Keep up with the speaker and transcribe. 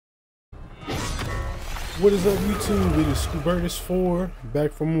What is up, YouTube? It is Scubertus4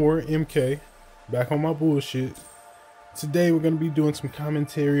 back for more MK, back on my bullshit. Today we're gonna be doing some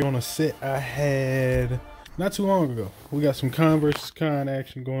commentary on a set I had not too long ago. We got some Khan versus Khan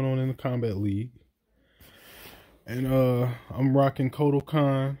action going on in the Combat League, and I'm rocking Kotal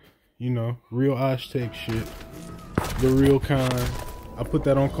Khan, you know, real Aztec shit, the real Khan. I put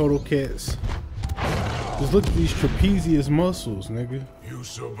that on Kotal Cats. Just look at these trapezius muscles, nigga. You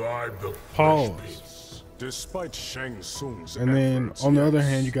survived the pause. Despite Shang Tsung's and then efforts, on the other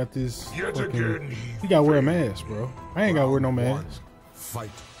hand, you got this fucking, you gotta wear a mask, bro. I ain't gotta wear no mask. Fight.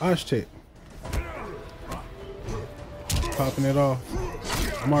 Aztec. Popping it off.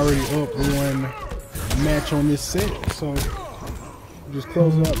 I'm already up one match on this set, so just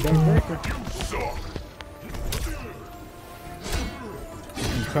close it out, backbreaker.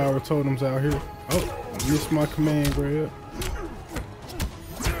 These power totems out here. Oh, missed my command grab.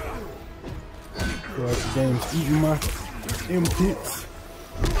 Feel like the game's eating my M-pits.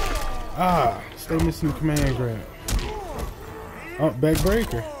 Ah, stay missing the command grab. Oh,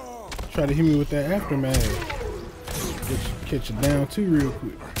 backbreaker. Try to hit me with that aftermath. Catch it down too real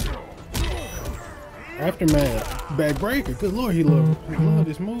quick. Aftermath. Backbreaker. Good lord, he love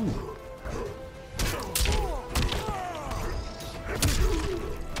this move.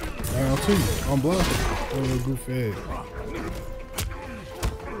 Down two. Unblockable. Oh, little goofy ass.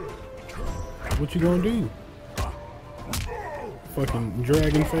 What you gonna do? Fucking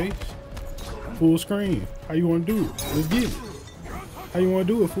dragon face? Full screen. How you wanna do it? Let's get it. How you wanna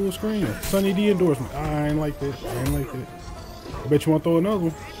do it? Full screen. Sunny D endorsement. I ain't like that. I ain't like that. I bet you wanna throw another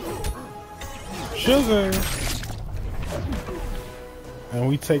one. Shazam! And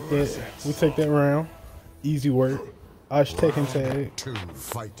we take that round. Easy work. Aztec and tag. To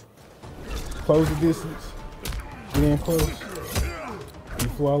fight. Close the distance. Get in close.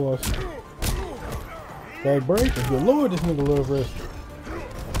 Before I lost it. Backbreaker. Good lord, this nigga love wrestling.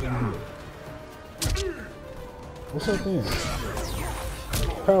 What's up then?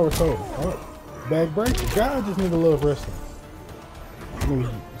 Power total. Oh, backbreaker. God, this nigga love wrestling.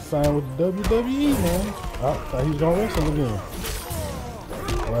 Nigga signed with the WWE, man. Oh, thought he was gonna wrestle again.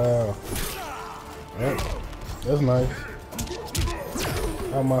 Wow. Yep. That's nice.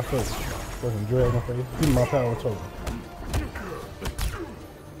 Out my face. Fucking dragon face. Give me my power total.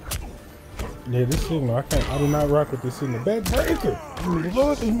 Yeah, this signal, I do not rock with this signal. Backbreaker! I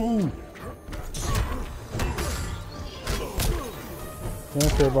love this move. I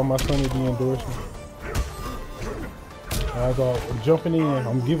don't care about my Sunny D endorsement. I thought, jumping in,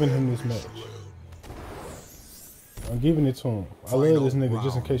 I'm giving him this match. I'm giving it to him. I love this nigga,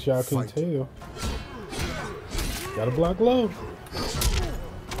 just in case y'all couldn't tell. Gotta block low.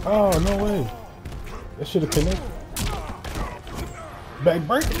 Oh, no way. That should have connected.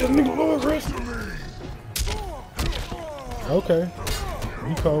 Backbreaker, this nigga love wrestling. Okay.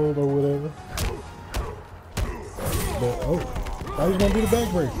 You cold or whatever. But, oh, I was gonna do the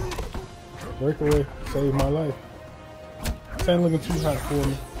backbreaker. Breakaway, saved my life. This ain't looking too hot for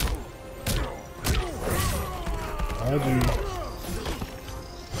me.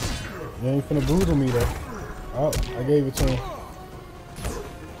 You ain't finna brutal me though. Oh, I gave it to him.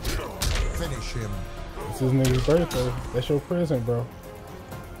 Finish him. It's his nigga's birthday. That's your present, bro.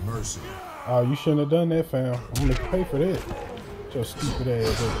 Mercy. Oh, you shouldn't have done that, fam. I'm gonna pay for that. Your stupid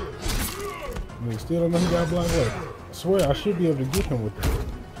ass. Nigga still don't know he got blocked away. I swear I should be able to get him with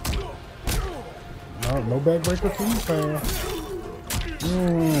that. No backbreaker for you, fam.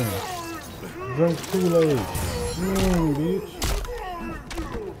 Drink Kool-Aid. Bitch.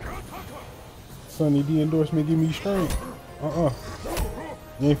 Sunny D endorsement give me strength.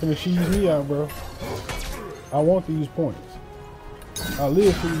 You ain't finna cheese me out, bro. I want these points. I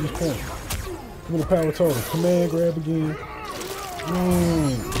live for these points. Give me the power total. Command grab again.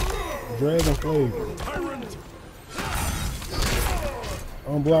 Dragon flavor.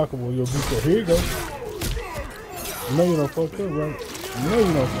 Unblockable. You'll beat that. Here you go. You know you don't fucked up, right? You know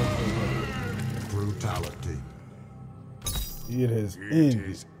you don't fucked up, right? Brutality. It has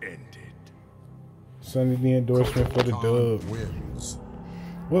ended. Sunny D endorsement for the dub. Wins.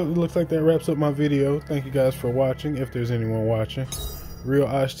 Well, it looks like that wraps up my video. Thank you guys for watching, if there's anyone watching. Real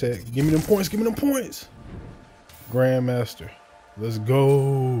Aztec. Give me them points. Give me them points. Grandmaster. Let's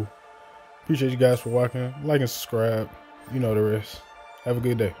go. Appreciate you guys for watching. Like and subscribe. You know the rest. Have a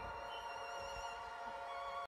good day.